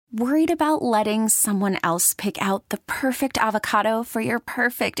Worried about letting someone else pick out the perfect avocado for your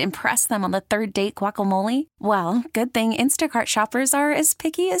perfect impress them on the third date guacamole? Well, good thing Instacart shoppers are as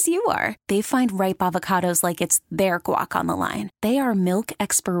picky as you are. They find ripe avocados like it's their guac on the line. They are milk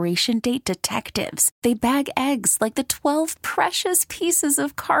expiration date detectives. They bag eggs like the 12 precious pieces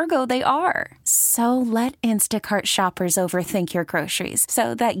of cargo they are. So let Instacart shoppers overthink your groceries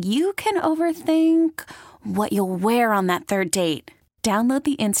so that you can overthink what you'll wear on that third date. Download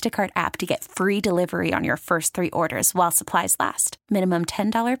the Instacart app to get free delivery on your first 3 orders while supplies last. Minimum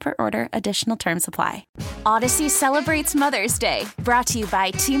 $10 per order. Additional terms apply. Odyssey celebrates Mother's Day, brought to you by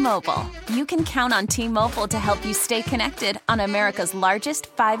T-Mobile. You can count on T-Mobile to help you stay connected on America's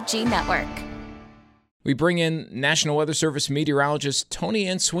largest 5G network. We bring in National Weather Service meteorologist Tony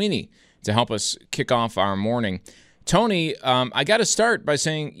Ansuini to help us kick off our morning. Tony, I got to start by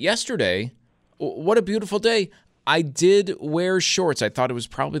saying yesterday, what a beautiful day. I did wear shorts. I thought it was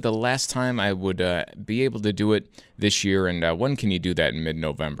probably the last time I would be able to do it this year. And when can you do that in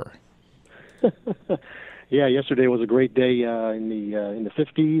mid-November? Yeah, yesterday was a great day in the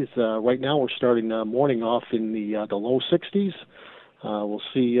 50s. Right now we're starting morning off in the low 60s. We'll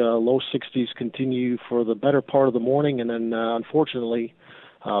see low 60s continue for the better part of the morning, and then unfortunately,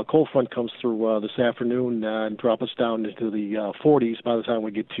 cold front comes through this afternoon and drop us down into the 40s by the time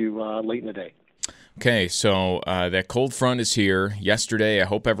we get to late in the day. Okay, so that cold front is here. Yesterday, I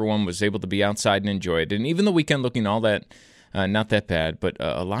hope everyone was able to be outside and enjoy it. And even the weekend looking all that, not that bad, but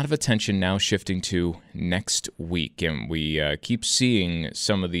a lot of attention now shifting to next week. And we keep seeing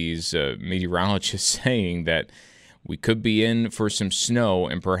some of these meteorologists saying that we could be in for some snow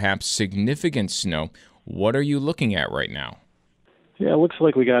and perhaps significant snow. What are you looking at right now? Yeah, it looks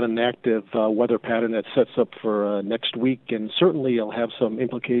like we got an active weather pattern that sets up for next week, and certainly it'll have some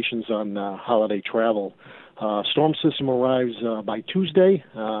implications on holiday travel. Storm system arrives by Tuesday.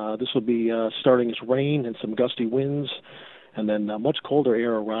 This will be starting as rain and some gusty winds, and then much colder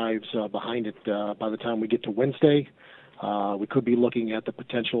air arrives behind it by the time we get to Wednesday. We could be looking at the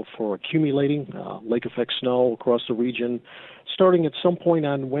potential for accumulating lake effect snow across the region, starting at some point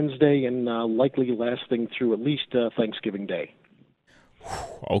on Wednesday and likely lasting through at least Thanksgiving Day.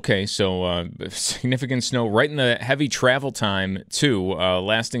 Okay, so significant snow right in the heavy travel time, too,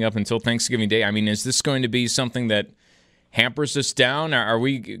 lasting up until Thanksgiving Day. I mean, is this going to be something that hampers us down? Are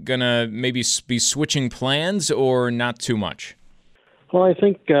we going to maybe be switching plans or not too much? Well, I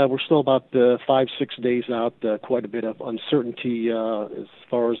think we're still about 5-6 days out, quite a bit of uncertainty as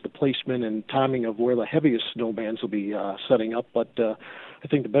far as the placement and timing of where the heaviest snow bands will be setting up, but I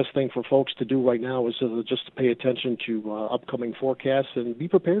think the best thing for folks to do right now is just to pay attention to upcoming forecasts and be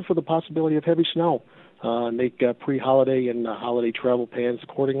prepared for the possibility of heavy snow. Make pre-holiday and holiday travel plans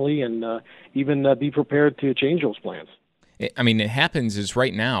accordingly, and even be prepared to change those plans. I mean, it happens is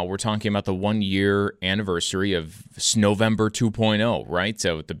right now we're talking about the 1-year anniversary of Snowvember 2.0, right?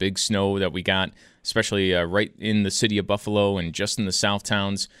 So the big snow that we got, especially right in the city of Buffalo and just in the South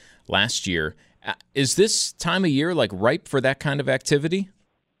towns last year. Is this time of year like ripe for that kind of activity?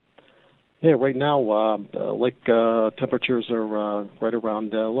 Yeah, right now lake temperatures are right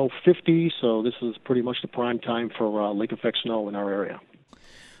around low 50s, so this is pretty much the prime time for lake effect snow in our area.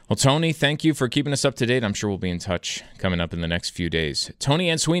 Well, Tony, thank you for keeping us up to date. I'm sure we'll be in touch coming up in the next few days. Tony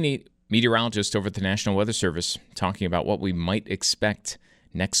Ansuini, meteorologist over at the National Weather Service, talking about what we might expect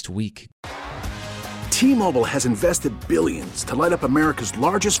next week. T-Mobile has invested billions to light up America's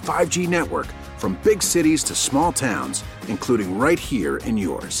largest 5G network, from big cities to small towns, including right here in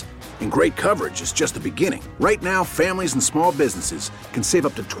yours. And great coverage is just the beginning. Right now, families and small businesses can save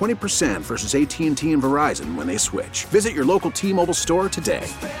up to 20% versus AT&T and Verizon when they switch. Visit your local T-Mobile store today.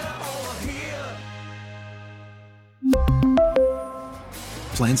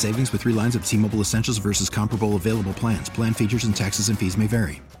 Plan savings with 3 lines of T-Mobile Essentials versus comparable available plans. Plan features and taxes and fees may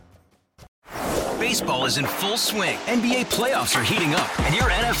vary. Baseball is in full swing. NBA playoffs are heating up, and your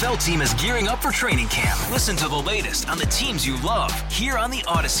NFL team is gearing up for training camp. Listen to the latest on the teams you love here on the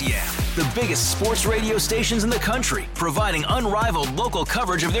Odyssey app. The biggest sports radio stations in the country, providing unrivaled local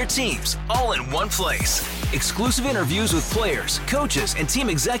coverage of their teams, all in one place. Exclusive interviews with players, coaches, and team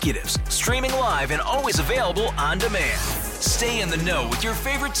executives, streaming live and always available on demand. Stay in the know with your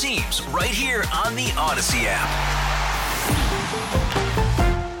favorite teams right here on the Odyssey app.